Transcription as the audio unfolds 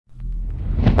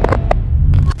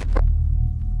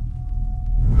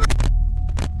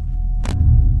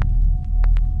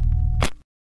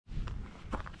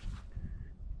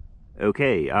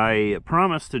Okay, I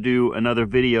promised to do another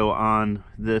video on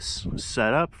this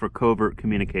setup for covert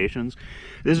communications.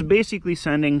 This is basically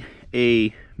sending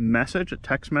a message, a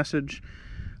text message,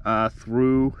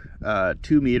 through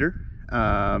 2 meter.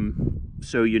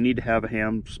 So you need to have a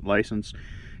ham license.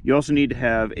 You also need to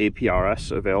have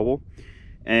APRS available.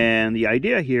 And the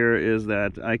idea here is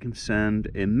that I can send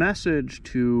a message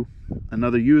to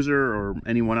another user or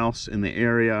anyone else in the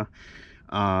area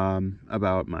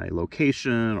about my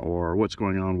location or what's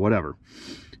going on, whatever.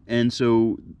 And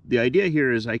so the idea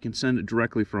here is I can send it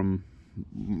directly from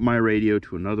my radio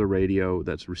to another radio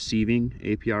that's receiving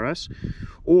APRS,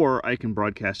 or I can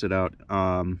broadcast it out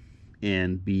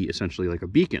and be essentially like a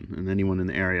beacon, and anyone in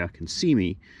the area can see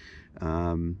me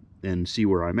and see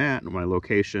where I'm at, my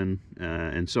location,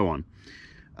 and so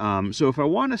on. So if I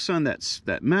want to send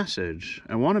that message,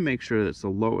 I want to make sure that it's the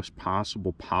lowest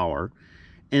possible power,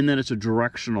 and then it's a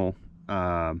directional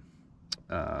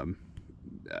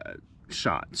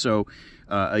shot. So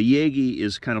a Yagi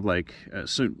is kind of like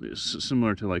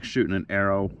similar to like shooting an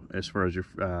arrow as far as your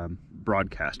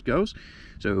broadcast goes.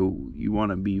 So you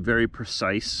want to be very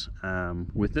precise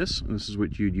with this. This is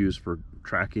what you'd use for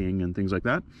tracking and things like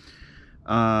that.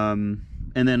 And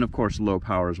then of course low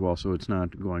power as well, so it's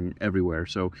not going everywhere.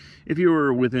 So if you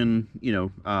were within, you know,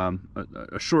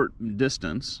 a short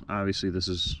distance, obviously this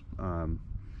is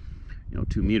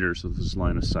 2 meters, so this is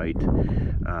line of sight.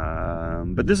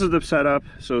 But this is the setup.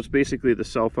 So it's basically the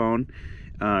cell phone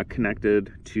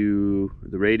connected to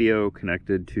the radio,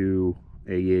 connected to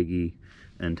a Yagi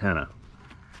antenna.